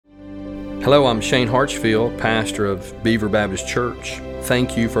Hello, I'm Shane Hartsfield, pastor of Beaver Baptist Church.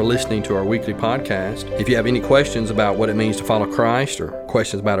 Thank you for listening to our weekly podcast. If you have any questions about what it means to follow Christ or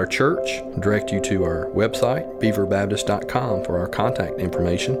questions about our church, I direct you to our website, beaverbaptist.com, for our contact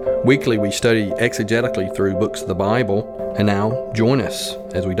information. Weekly, we study exegetically through books of the Bible. And now, join us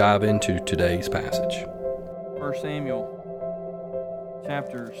as we dive into today's passage. 1 Samuel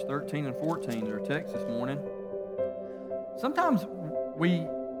chapters 13 and 14 are our text this morning. Sometimes we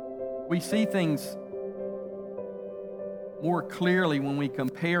see things more clearly when we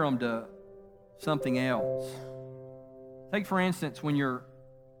compare them to something else. Take, for instance, when you're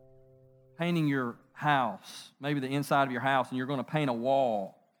painting your house, maybe the inside of your house, and you're going to paint a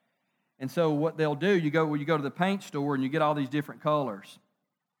wall. And so what they'll do, you go to the paint store and you get all these different colors.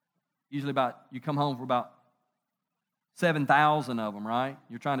 Usually you come home for about 7,000 of them, right?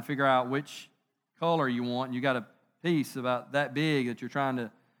 You're trying to figure out which color you want, and you got a piece about that big that you're trying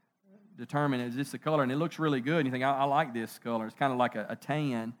to determine, is this the color? And it looks really good, and you think, I like this color. It's kind of like a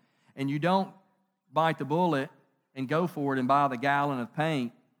tan. And you don't bite the bullet and go for it and buy the gallon of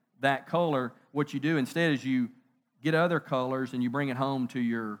paint that color. What you do instead is you get other colors and you bring it home to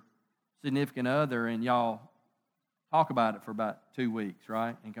your significant other, and y'all talk about it for about 2 weeks,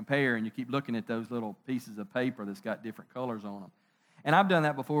 right? And compare, and you keep looking at those little pieces of paper that's got different colors on them. And I've done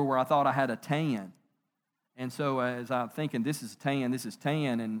that before where I thought I had a tan. And so as I'm thinking, this is tan,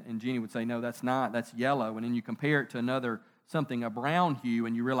 and Jeannie would say, no, that's not, that's yellow. And then you compare it to a brown hue,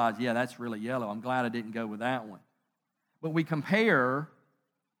 and you realize, yeah, that's really yellow. I'm glad I didn't go with that one. But we compare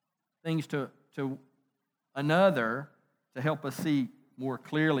things to another to help us see more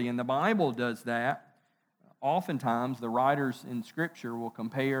clearly. And the Bible does that. Oftentimes, the writers in Scripture will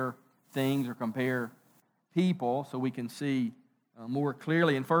compare things or compare people so we can see more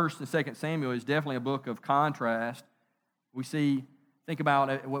clearly. And 1 and 2 Samuel is definitely a book of contrast. Think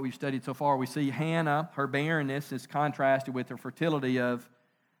about what we've studied so far. We see Hannah, her barrenness is contrasted with the fertility of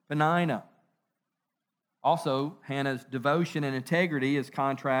Peninnah. Also, Hannah's devotion and integrity is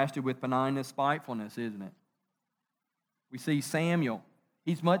contrasted with Peninnah's spitefulness, isn't it? We see Samuel.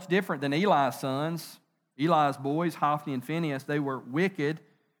 He's much different than Eli's sons. Eli's boys, Hophni and Phinehas, they were wicked.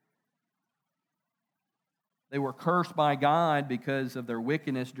 They were cursed by God because of their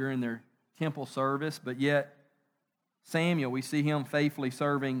wickedness during their temple service, but yet Samuel, we see him faithfully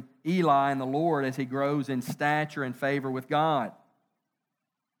serving Eli and the Lord as he grows in stature and favor with God.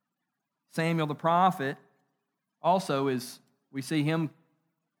 Samuel the prophet also we see him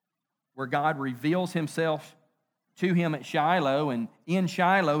where God reveals himself to him at Shiloh, and in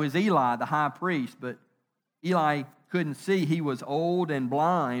Shiloh is Eli, the high priest, but Eli couldn't see. He was old and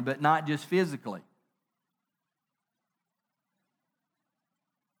blind, but not just physically.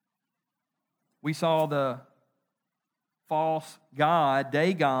 We saw the false god,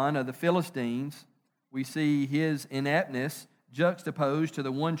 Dagon, of the Philistines. We see his ineptness juxtaposed to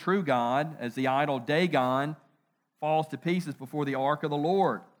the one true God as the idol Dagon falls to pieces before the ark of the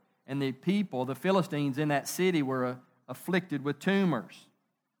Lord. And the people, the Philistines in that city, were afflicted with tumors.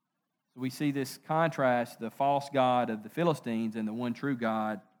 So we see this contrast, the false god of the Philistines and the one true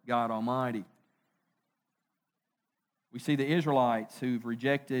God, God Almighty. We see the Israelites who've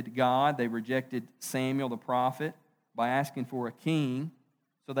rejected God. They rejected Samuel the prophet by asking for a king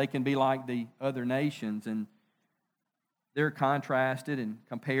so they can be like the other nations. And they're contrasted and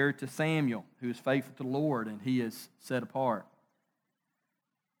compared to Samuel, who is faithful to the Lord, and he is set apart.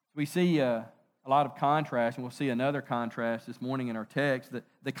 We see a lot of contrast, and we'll see another contrast this morning in our text.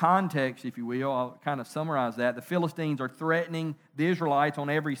 The context, if you will, I'll kind of summarize that. The Philistines are threatening the Israelites on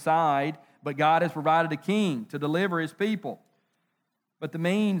every side, but God has provided a king to deliver his people. But the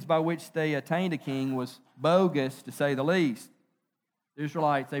means by which they attained a king was bogus, to say the least. The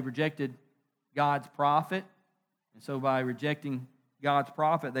Israelites, they rejected God's prophet, and so by rejecting God's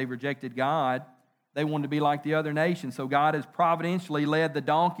prophet, they rejected God. They wanted to be like the other nations, so God has providentially led the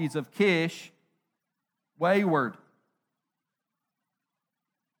donkeys of Kish wayward.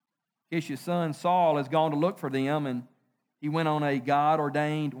 Kish's son Saul has gone to look for them, and he went on a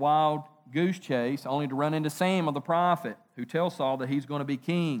God-ordained wild goose chase only to run into Samuel the prophet, who tells Saul that he's going to be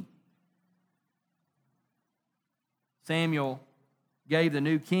king. Samuel gave the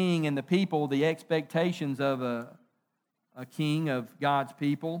new king and the people the expectations of a king of God's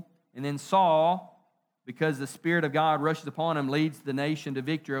people. And then Saul, because the Spirit of God rushes upon him, leads the nation to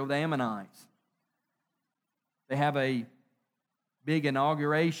victory over the Ammonites. They have a big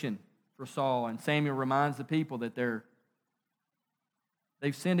inauguration for Saul, and Samuel reminds the people that they've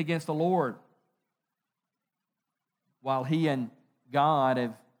sinned against the Lord, while he and God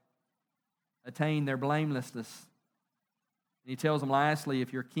have attained their blamelessness. And he tells them lastly,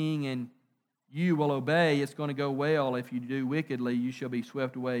 if your king and you will obey, it's going to go well. If you do wickedly, you shall be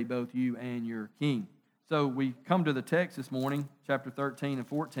swept away, both you and your king. So we come to the text this morning, chapter 13 and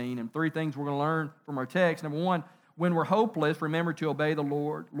 14, and three things we're going to learn from our text. Number one, when we're hopeless, remember to obey the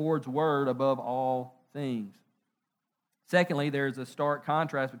Lord's word above all things. Secondly, there's a stark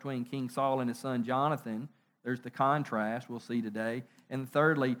contrast between King Saul and his son Jonathan. There's the contrast we'll see today. And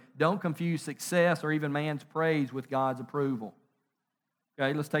thirdly, don't confuse success or even man's praise with God's approval.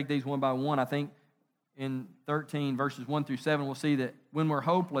 Okay, let's take these one by one. I think in 13, verses 1 through 7, we'll see that when we're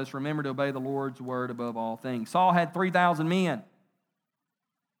hopeless, remember to obey the Lord's word above all things. Saul had 3,000 men.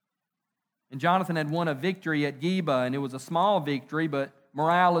 And Jonathan had won a victory at Geba, and it was a small victory, but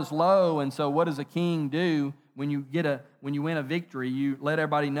morale is low, and so what does a king do when you win a victory? You let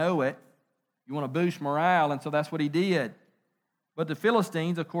everybody know it. You want to boost morale, and so that's what he did. But the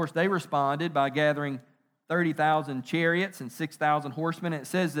Philistines, of course, they responded by gathering 30,000 chariots and 6,000 horsemen. And it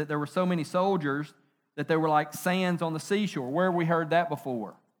says that there were so many soldiers that they were like sands on the seashore. Where have we heard that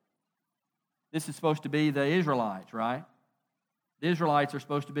before? This is supposed to be the Israelites, right? The Israelites are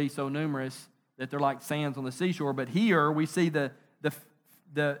supposed to be so numerous that they're like sands on the seashore. But here we see the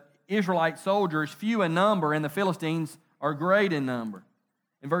Israelite soldiers few in number, and the Philistines are great in number.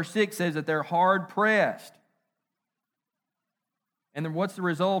 And verse 6 says that they're hard pressed. And then what's the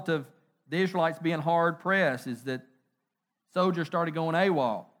result of the Israelites being hard pressed? Is that soldiers started going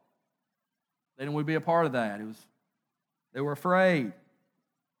AWOL. They didn't want to be a part of that. They were afraid.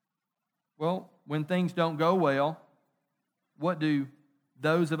 Well, when things don't go well, what do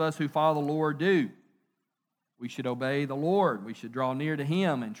those of us who follow the Lord do? We should obey the Lord. We should draw near to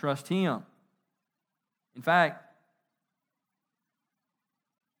Him and trust Him. In fact,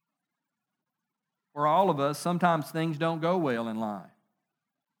 for all of us, sometimes things don't go well in life.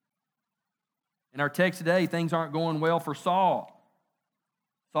 In our text today, things aren't going well for Saul.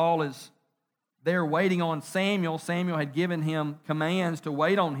 Saul is there waiting on Samuel. Samuel had given him commands to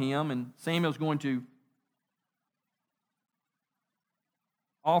wait on him, and Samuel's going to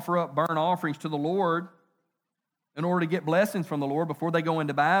offer up burnt offerings to the Lord in order to get blessings from the Lord before they go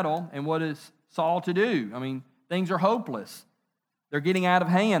into battle. And what is Saul to do? I mean, things are hopeless. They're getting out of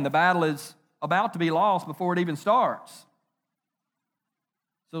hand. The battle is about to be lost before it even starts.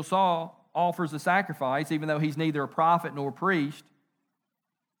 So Saul offers a sacrifice, even though he's neither a prophet nor a priest.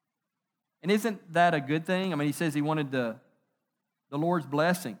 And isn't that a good thing? I mean, he says he wanted the Lord's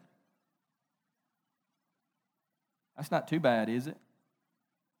blessing. That's not too bad, is it?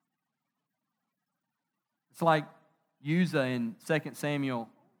 It's like Uzzah in 2 Samuel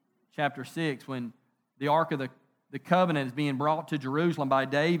chapter 6 when the Ark of the Covenant is being brought to Jerusalem by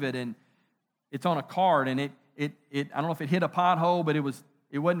David, and it's on a cart, and it I don't know if it hit a pothole, but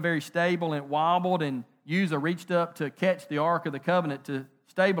it wasn't very stable, and it wobbled, and Uzzah reached up to catch the Ark of the Covenant to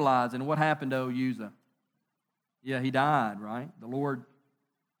stabilize. And what happened to Uzzah? Yeah, he died, right? The Lord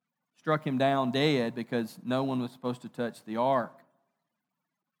struck him down dead because no one was supposed to touch the ark.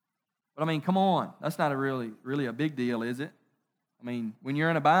 But I mean, come on. That's not really a big deal, is it? I mean, when you're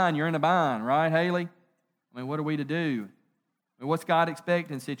in a bind, you're in a bind, right, Haley? I mean, what are we to do? I mean, what's God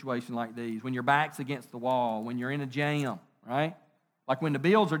expect in situations like these? When your back's against the wall, when you're in a jam, right? Like when the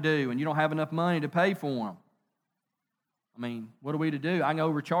bills are due and you don't have enough money to pay for them. I mean, what are we to do? I can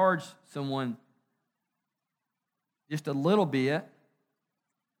overcharge someone just a little bit,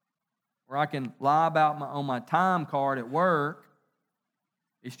 or I can lie about on my time card at work.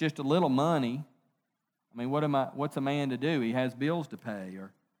 It's just a little money. I mean, what's a man to do? He has bills to pay.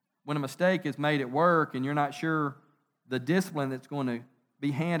 Or when a mistake is made at work and you're not sure the discipline that's going to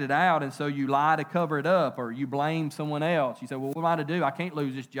be handed out, and so you lie to cover it up, or you blame someone else. You say, well, what am I to do? I can't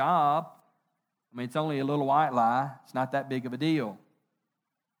lose this job. I mean, it's only a little white lie. It's not that big of a deal.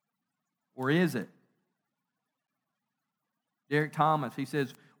 Or is it? Derek Thomas, he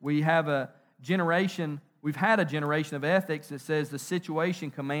says, we've had a generation of ethics that says the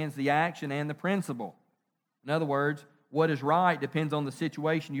situation commands the action and the principle. In other words, what is right depends on the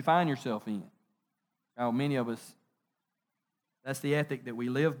situation you find yourself in. How many of us, that's the ethic that we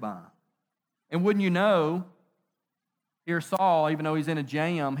live by. And wouldn't you know, here Saul, even though he's in a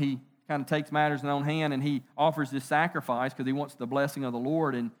jam, he kind of takes matters in his own hand and he offers this sacrifice because he wants the blessing of the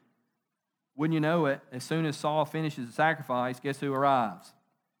Lord. And wouldn't you know it, as soon as Saul finishes the sacrifice, guess who arrives?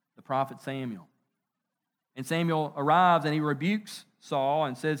 The prophet Samuel. And Samuel arrives and he rebukes Saul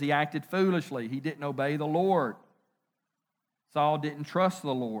and says he acted foolishly. He didn't obey the Lord. Saul didn't trust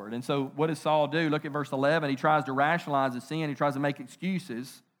the Lord. And so what does Saul do? Look at verse 11. He tries to rationalize his sin. He tries to make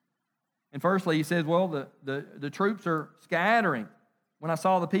excuses. And firstly, he says, well, the troops are scattering. When I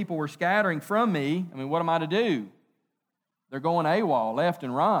saw the people were scattering from me, I mean, what am I to do? They're going AWOL left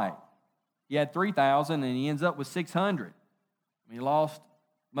and right. he had 3,000 and he ends up with 600. He lost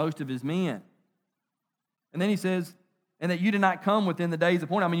most of his men. And then he says, and that you did not come within the days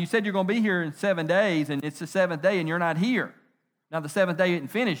appointed. I mean, you said you're going to be here in 7 days, and it's the seventh day, and you're not here. Now, the seventh day isn't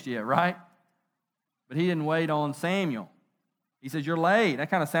finished yet, right? But he didn't wait on Samuel. He says, you're late. That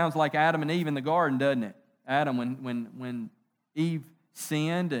kind of sounds like Adam and Eve in the garden, doesn't it? Adam, when Eve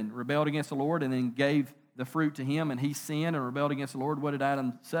sinned and rebelled against the Lord and then gave the fruit to him, and he sinned and rebelled against the Lord, what did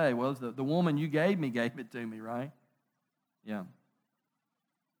Adam say? Well, the woman you gave it to me, right? Yeah.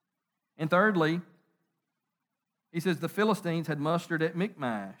 And thirdly, he says the Philistines had mustered at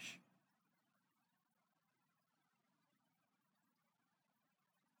Michmash.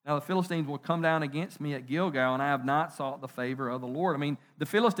 Now the Philistines will come down against me at Gilgal, and I have not sought the favor of the Lord. I mean, the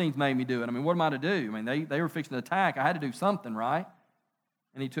Philistines made me do it. I mean, what am I to do? I mean, they were fixing to attack. I had to do something, right?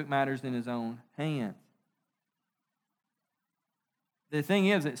 And he took matters in his own hands. The thing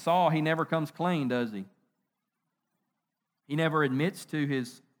is that Saul, he never comes clean, does he? He never admits to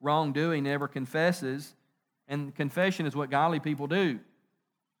his wrongdoing, never confesses. And confession is what godly people do.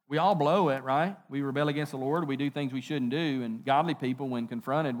 We all blow it, right? We rebel against the Lord. We do things we shouldn't do. And godly people, when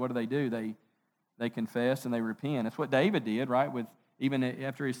confronted, what do? They confess and they repent. That's what David did, right? Even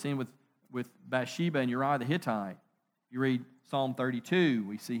after his sin with Bathsheba and Uriah the Hittite. You read Psalm 32,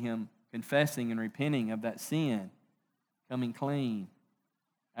 we see him confessing and repenting of that sin, coming clean,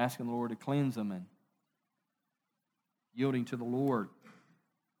 asking the Lord to cleanse them and yielding to the Lord.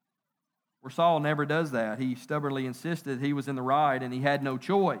 Where Saul never does that. He stubbornly insisted he was in the right and he had no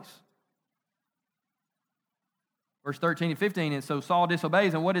choice. Verse 13 and 15, and so Saul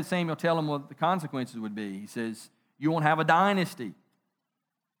disobeys, and what did Samuel tell him what the consequences would be? He says, you won't have a dynasty.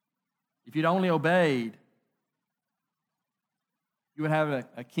 If you'd only obeyed, you would have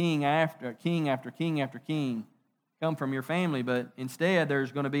a king after king after king after king come from your family, but instead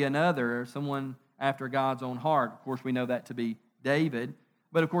there's going to be someone after God's own heart. Of course, we know that to be David.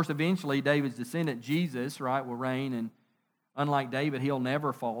 But, of course, eventually David's descendant, Jesus, right, will reign. And unlike David, he'll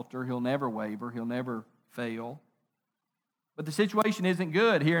never falter. He'll never waver. He'll never fail. But the situation isn't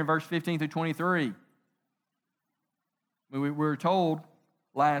good here in verse 15 through 23. We were told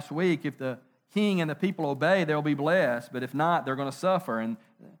last week if the king and the people obey, they'll be blessed. But if not, they're going to suffer. And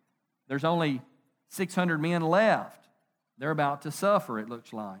there's only 600 men left. They're about to suffer, it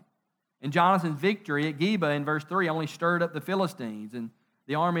looks like. And Jonathan's victory at Geba in verse 3 only stirred up the Philistines. And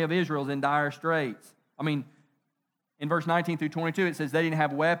the army of Israel is in dire straits. I mean, in verse 19 through 22, it says they didn't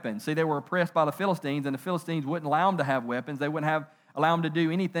have weapons. See, they were oppressed by the Philistines, and the Philistines wouldn't allow them to have weapons. They wouldn't allow them to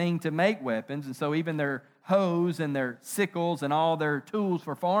do anything to make weapons. And so even their hoes and their sickles and all their tools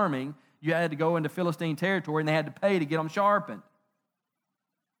for farming, you had to go into Philistine territory, and they had to pay to get them sharpened.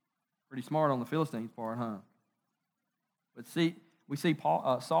 Pretty smart on the Philistines' part, huh? But see, we see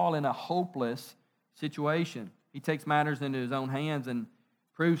Saul in a hopeless situation. He takes matters into his own hands and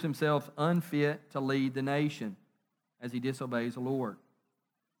proves himself unfit to lead the nation as he disobeys the Lord.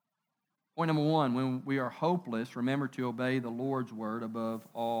 Point number one, when we are hopeless, remember to obey the Lord's word above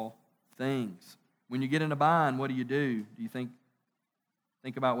all things. When you get in a bind, what do? Do you think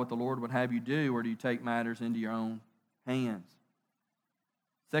about what the Lord would have you do, or do you take matters into your own hands?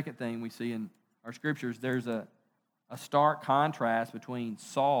 Second thing we see in our scriptures, there's a stark contrast between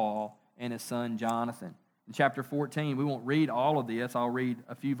Saul and his son Jonathan. In chapter 14, we won't read all of this. I'll read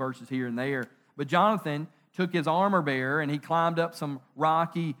a few verses here and there. But Jonathan took his armor bearer and he climbed up some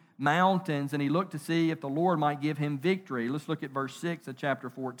rocky mountains and he looked to see if the Lord might give him victory. Let's look at verse 6 of chapter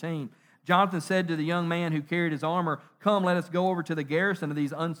 14. Jonathan said to the young man who carried his armor, come, let us go over to the garrison of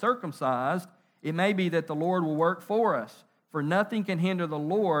these uncircumcised. It may be that the Lord will work for us, for nothing can hinder the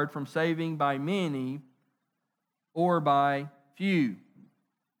Lord from saving by many or by few.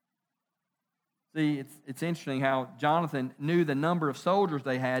 See, it's interesting how Jonathan knew the number of soldiers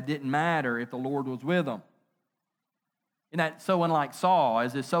they had didn't matter if the Lord was with them. And that's so unlike Saul.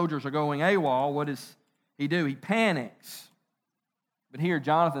 As his soldiers are going AWOL, what does he do? He panics. But here,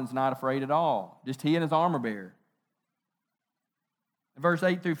 Jonathan's not afraid at all. Just he and his armor bearer. In verse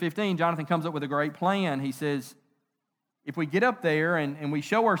 8 through 15, Jonathan comes up with a great plan. He says, if we get up there and we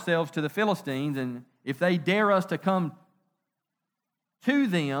show ourselves to the Philistines, and if they dare us to come to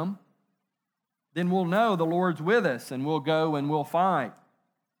them, then we'll know the Lord's with us, and we'll go and we'll fight.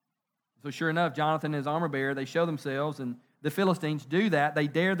 So sure enough, Jonathan and his armor bearer, they show themselves, and the Philistines do that. They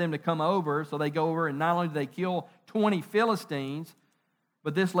dare them to come over, so they go over, and not only do they kill 20 Philistines,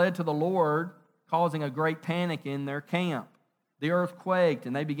 but this led to the Lord causing a great panic in their camp. The earth quaked,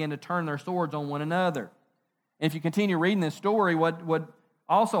 and they began to turn their swords on one another. And if you continue reading this story, what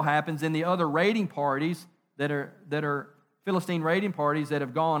also happens in the other raiding parties that are Philistine raiding parties that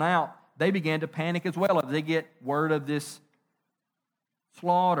have gone out, they began to panic as well as they get word of this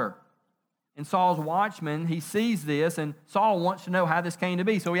slaughter. And Saul's watchman, he sees this, and Saul wants to know how this came to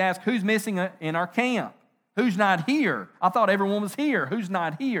be. So he asks, who's missing in our camp? Who's not here? I thought everyone was here. Who's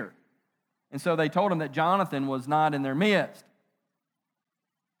not here? And so they told him that Jonathan was not in their midst.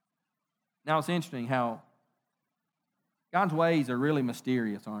 Now it's interesting how God's ways are really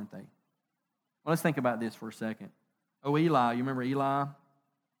mysterious, aren't they? Well, let's think about this for a second. Oh, Eli, you remember Eli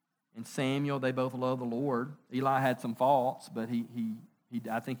and Samuel? They both loved the Lord. Eli had some faults, but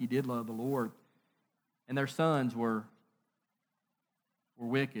I think he did love the Lord. And their sons were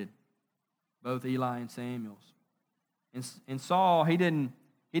wicked, both Eli and Samuel's. And Saul, he didn't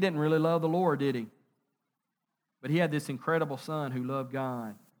really love the Lord, did he? But he had this incredible son who loved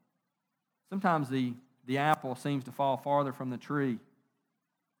God. Sometimes the apple seems to fall farther from the tree,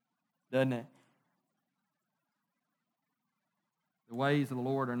 doesn't it? The ways of the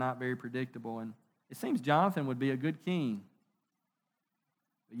Lord are not very predictable, and it seems Jonathan would be a good king,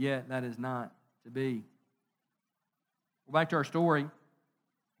 but yet that is not to be. Well, back to our story.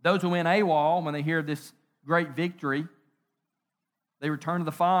 Those who went AWOL, when they hear this great victory, they return to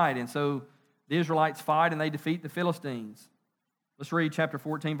the fight, and so the Israelites fight and they defeat the Philistines. Let's read chapter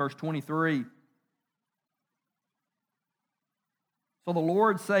 14, verse 23. So the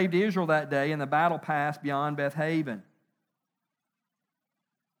Lord saved Israel that day, and the battle passed beyond Beth-Haven.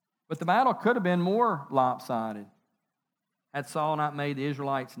 But the battle could have been more lopsided had Saul not made the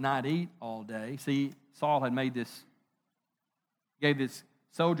Israelites not eat all day. See, Saul had gave this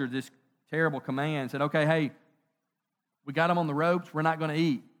soldier this terrible command, said, okay, hey, we got them on the ropes, we're not going to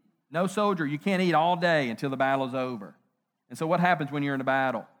eat. No soldier, you can't eat all day until the battle is over. And so what happens when you're in a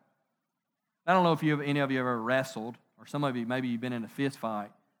battle? I don't know if any of you have ever wrestled, or some of you, maybe you've been in a fist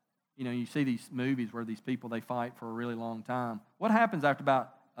fight. You know, you see these movies where these people, they fight for a really long time. What happens after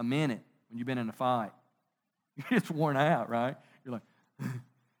about a minute when you've been in a fight? You're just worn out, right? You're like,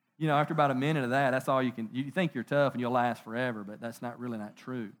 after about a minute of that, that's all you can. You think you're tough and you'll last forever, but that's not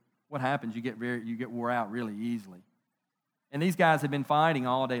true. What happens? You get wore out really easily. And these guys have been fighting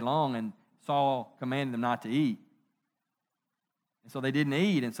all day long, and Saul commanded them not to eat. And so they didn't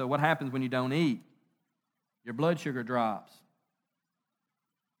eat. And so what happens when you don't eat? Your blood sugar drops.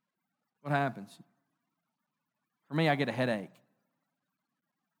 What happens? For me, I get a headache.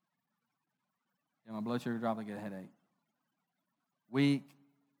 My blood sugar drops, I get a headache. Weak,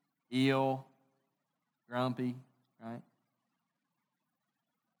 ill, grumpy, right?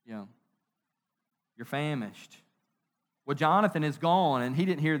 You're famished. Well, Jonathan is gone, and he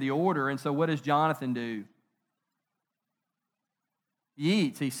didn't hear the order, and so what does Jonathan do? He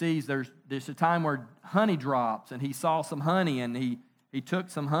eats. He sees there's a time where honey drops, and he saw some honey, and he took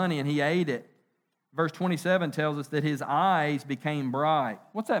some honey, and he ate it. Verse 27 tells us that his eyes became bright.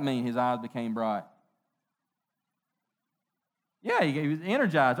 What's that mean, his eyes became bright? Yeah, he was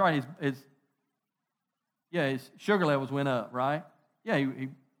energized, right? His sugar levels went up, right? Yeah, he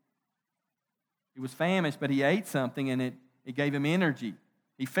was famished, but he ate something, and it gave him energy.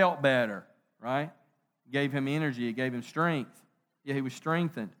 He felt better, right? It gave him energy. It gave him strength. Yeah, he was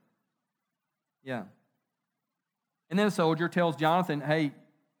strengthened. Yeah. And then a soldier tells Jonathan, hey,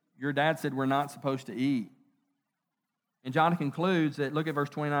 your dad said we're not supposed to eat. And Jonathan concludes that, look at verse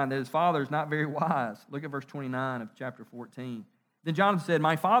 29, that his father is not very wise. Look at verse 29 of chapter 14. Then Jonathan said,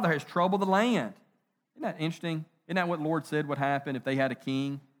 my father has troubled the land. Isn't that interesting? Isn't that what the Lord said would happen if they had a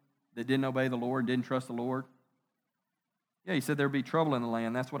king that didn't obey the Lord, didn't trust the Lord? Yeah, he said there'd be trouble in the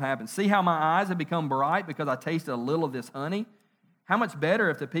land. That's what happened. See how my eyes have become bright because I tasted a little of this honey? How much better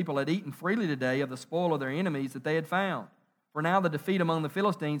if the people had eaten freely today of the spoil of their enemies that they had found. For now the defeat among the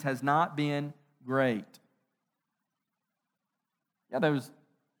Philistines has not been great. Yeah, there was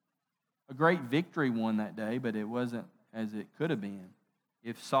a great victory won that day, but it wasn't as it could have been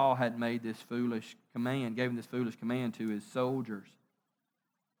if Saul had made this foolish command, gave him this foolish command to his soldiers.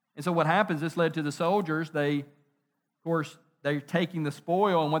 And so what happens, this led to the soldiers, they're taking the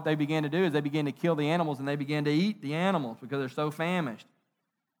spoil, and what they began to do is they began to kill the animals, and they began to eat the animals because they're so famished.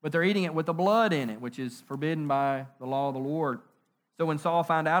 But they're eating it with the blood in it, which is forbidden by the law of the Lord. So when Saul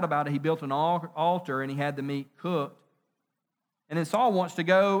found out about it, he built an altar, and he had the meat cooked. And then Saul wants to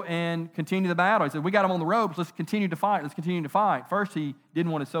go and continue the battle. He said, we got him on the ropes. Let's continue to fight. Let's continue to fight. First, he didn't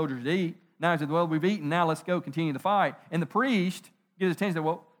want his soldiers to eat. Now he said, well, we've eaten. Now let's go continue the fight. And the priest gives his attention and said,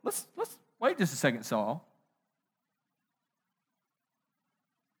 well, let's wait just a second, Saul.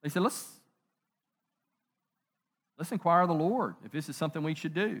 They said, let's inquire of the Lord if this is something we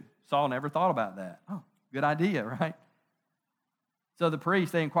should do. Saul never thought about that. Oh, good idea, right? So the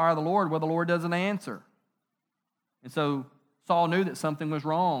priest, they inquire of the Lord. Well, the Lord doesn't answer. And so Saul knew that something was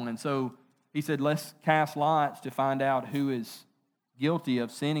wrong, and so he said, let's cast lots to find out who is guilty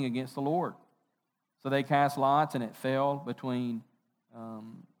of sinning against the Lord. So they cast lots, and it fell between,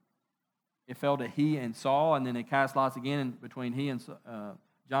 it fell to he and Saul, and then they cast lots again between he and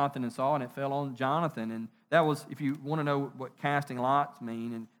Jonathan and Saul, and it fell on Jonathan. And that was, if you want to know what casting lots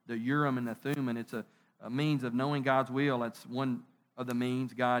mean, and the Urim and the Thummim, it's a means of knowing God's will. That's one of the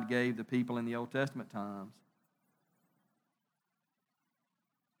means God gave the people in the Old Testament times.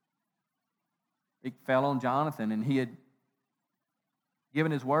 It fell on Jonathan, and he had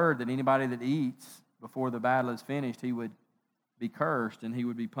given his word that anybody that eats before the battle is finished, he would be cursed, and he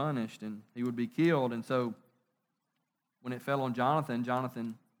would be punished, and he would be killed. And so when it fell on Jonathan,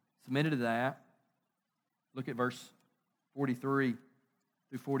 Jonathan submitted to that. Look at verse 43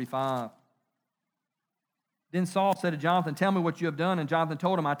 through 45. Then Saul said to Jonathan, tell me what you have done. And Jonathan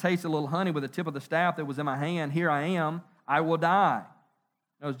told him, I tasted a little honey with the tip of the staff that was in my hand. Here I am. I will die.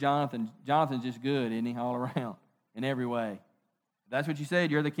 Knows Jonathan. Jonathan's just good, isn't he, all around, in every way. If that's what you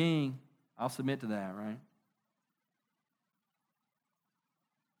said, you're the king. I'll submit to that, right?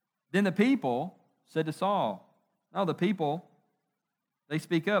 Then the people said to Saul, no, the people, they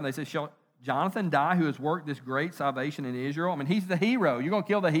speak up. They say, shall Jonathan die who has worked this great salvation in Israel? I mean, he's the hero. You're going to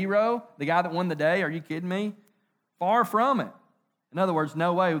kill the hero, the guy that won the day? Are you kidding me? Far from it. In other words,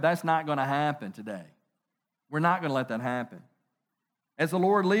 no way, that's not going to happen today. We're not going to let that happen. As the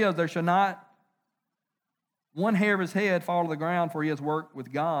Lord lives, there shall not one hair of his head fall to the ground, for he has worked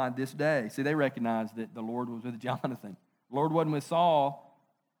with God this day. See, they recognized that the Lord was with Jonathan. The Lord wasn't with Saul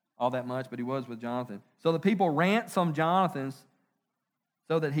all that much, but he was with Jonathan. So the people ransomed Jonathan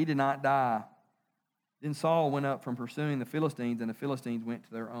so that he did not die. Then Saul went up from pursuing the Philistines, and the Philistines went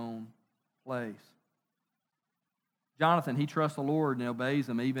to their own place. Jonathan, he trusts the Lord and obeys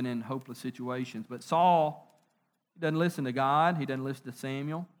him even in hopeless situations. But Saul, he doesn't listen to God. He doesn't listen to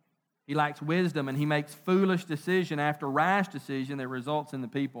Samuel. He lacks wisdom, and he makes foolish decision after rash decision that results in the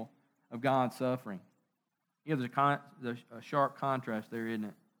people of God suffering. You know, there's a sharp contrast there, isn't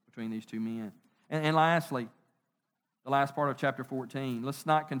it, between these two men. And lastly, the last part of chapter 14. Let's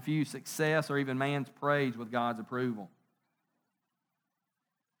not confuse success or even man's praise with God's approval.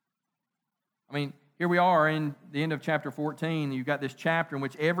 I mean, here we are in the end of chapter 14. You've got this chapter in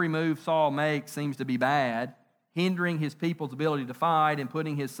which every move Saul makes seems to be bad, hindering his people's ability to fight and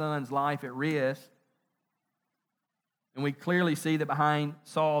putting his son's life at risk. And we clearly see that behind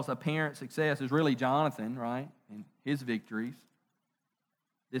Saul's apparent success is really Jonathan, right, and his victories.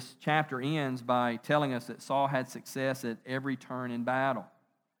 This chapter ends by telling us that Saul had success at every turn in battle.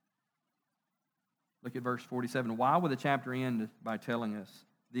 Look at verse 47. Why would the chapter end by telling us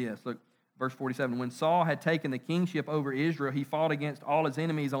this? Look, verse 47. When Saul had taken the kingship over Israel, he fought against all his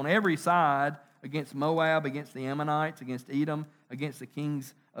enemies on every side, against Moab, against the Ammonites, against Edom, against the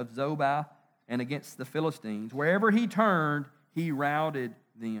kings of Zobah, and against the Philistines. Wherever he turned, he routed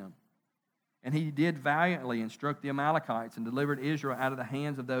them. And he did valiantly and struck the Amalekites and delivered Israel out of the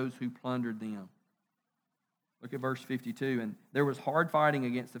hands of those who plundered them. Look at verse 52. And there was hard fighting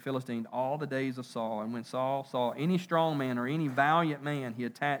against the Philistines all the days of Saul. And when Saul saw any strong man or any valiant man, he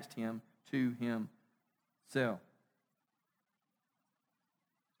attached him to himself.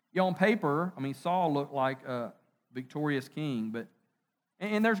 You know, on paper, I mean, Saul looked like a victorious king,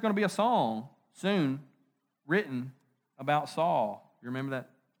 and there's going to be a song soon written about Saul. You remember that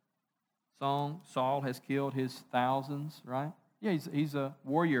song? Saul has killed his thousands, right? Yeah, he's a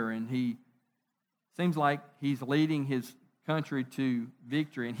warrior, and he seems like he's leading his country to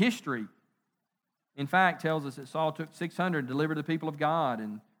victory. And history, in fact, tells us that Saul took 600 to deliver the people of God,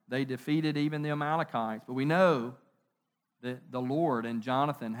 and they defeated even the Amalekites. But we know that the Lord and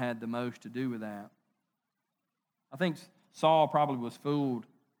Jonathan had the most to do with that. I think Saul probably was fooled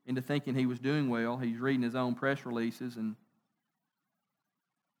into thinking he was doing well. He's reading his own press releases, and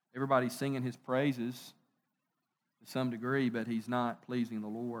everybody's singing his praises to some degree, but he's not pleasing the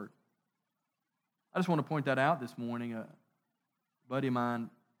Lord. I just want to point that out this morning. A buddy of mine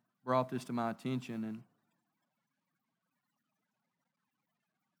brought this to my attention. And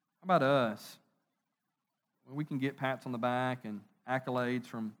how about us? When we can get pats on the back and accolades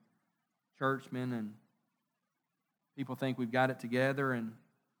from churchmen, and people think we've got it together and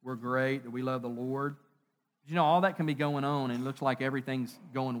we're great, that we love the Lord. But you know, all that can be going on, and it looks like everything's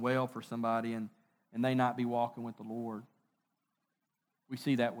going well for somebody, and they not be walking with the Lord. We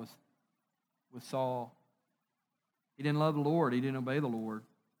see that with Saul. He didn't love the Lord. He didn't obey the Lord.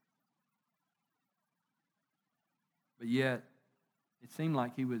 But yet, it seemed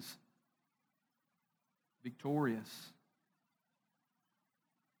like he was victorious.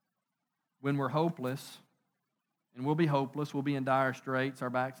 When we're hopeless, And we'll be hopeless. We'll be in dire straits. Our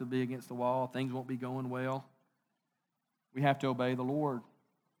backs will be against the wall. Things won't be going well. We have to obey the Lord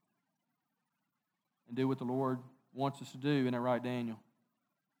and do what the Lord wants us to do. Isn't that right, Daniel?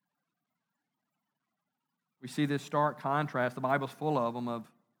 We see this stark contrast. The Bible's full of them, of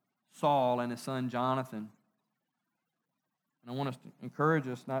Saul and his son Jonathan. And I want us to encourage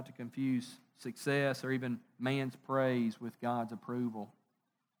us not to confuse success or even man's praise with God's approval.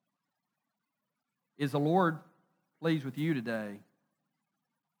 Is the Lord pleased with you today?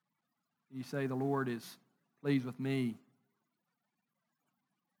 You say, the Lord is pleased with me.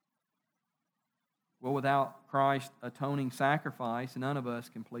 Well, without Christ's atoning sacrifice, none of us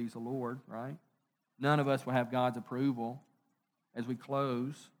can please the Lord, right? None of us will have God's approval. As we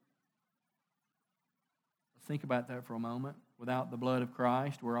close, let's think about that for a moment. Without the blood of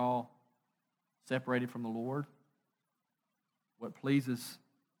Christ, we're all separated from the Lord. What pleases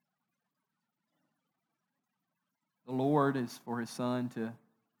the Lord is for His Son to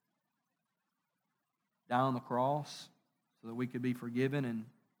die on the cross so that we could be forgiven. And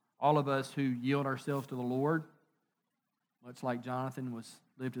all of us who yield ourselves to the Lord, much like Jonathan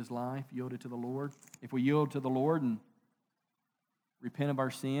lived his life, yielded to the Lord. If we yield to the Lord and repent of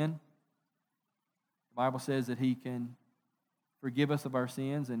our sin, the Bible says that He can forgive us of our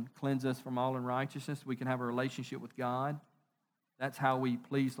sins and cleanse us from all unrighteousness. We can have a relationship with God. That's how we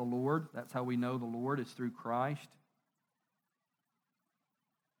please the Lord. That's how we know the Lord is through Christ.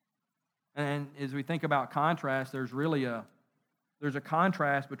 And as we think about contrast, there's a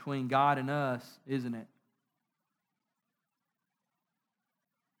contrast between God and us, isn't it?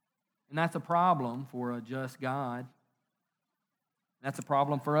 And that's a problem for a just God. That's a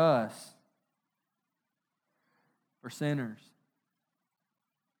problem for us, for sinners.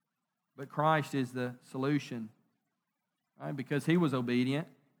 But Christ is the solution, right? Because He was obedient,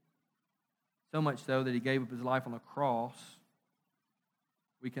 so much so that He gave up His life on the cross.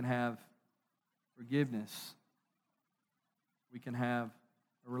 We can have forgiveness. We can have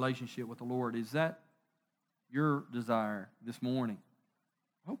a relationship with the Lord. Is that your desire this morning?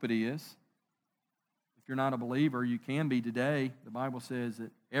 I hope it is. If you're not a believer, you can be today. The Bible says that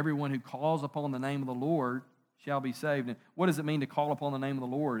everyone who calls upon the name of the Lord shall be saved. And what does it mean to call upon the name of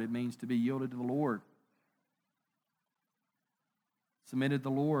the Lord? It means to be yielded to the Lord. Submitted to the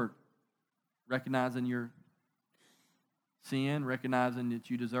Lord. Recognizing your sin, recognizing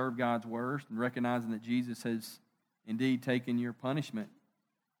that you deserve God's worst, and recognizing that Jesus has indeed taken your punishment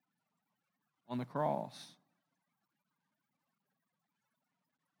on the cross.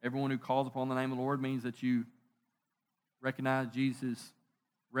 Everyone who calls upon the name of the Lord means that you recognize Jesus'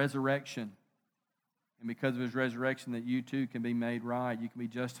 resurrection. And because of His resurrection, that you too can be made right. You can be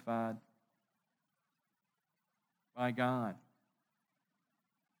justified by God.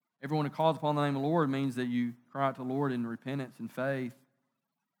 Everyone who calls upon the name of the Lord means that you cry out to the Lord in repentance and faith,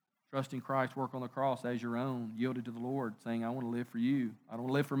 trusting Christ's work on the cross as your own, yielded to the Lord, saying, I want to live for you. I don't want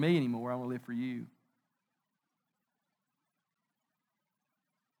to live for me anymore. I want to live for you.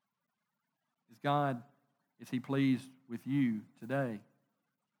 Is He pleased with you today?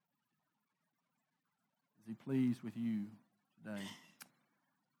 Is He pleased with you today?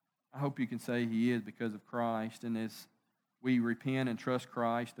 I hope you can say He is because of Christ. And as we repent and trust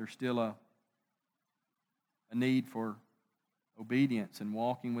Christ, there's still a need for obedience and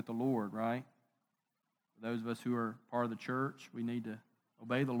walking with the Lord, right? For those of us who are part of the church, we need to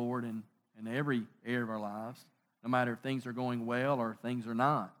obey the Lord in every area of our lives, no matter if things are going well or if things are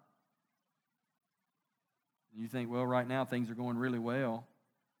not. You think, well, right now things are going really well.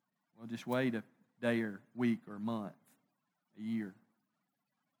 Well, just wait a day or week or month, a year.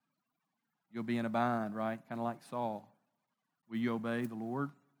 You'll be in a bind, right? Kind of like Saul. Will you obey the Lord?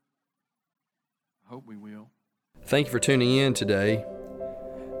 I hope we will. Thank you for tuning in today.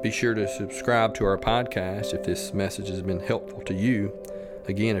 Be sure to subscribe to our podcast if this message has been helpful to you.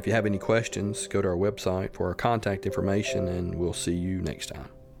 Again, if you have any questions, go to our website for our contact information, and we'll see you next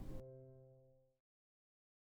time.